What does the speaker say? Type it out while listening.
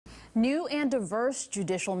New and diverse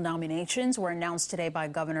judicial nominations were announced today by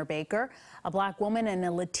Governor Baker. A black woman and a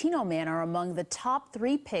Latino man are among the top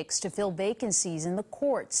 3 picks to fill vacancies in the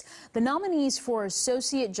courts. The nominees for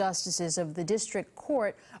Associate Justices of the District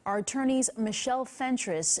Court are attorneys Michelle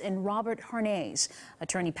Fentress and Robert Harnais.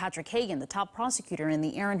 Attorney Patrick Haggan, the top prosecutor in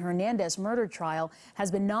the Aaron Hernandez murder trial,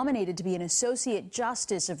 has been nominated to be an Associate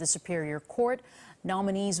Justice of the Superior Court.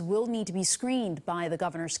 Nominees will need to be screened by the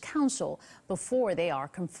Governor's Council before they are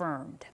confirmed.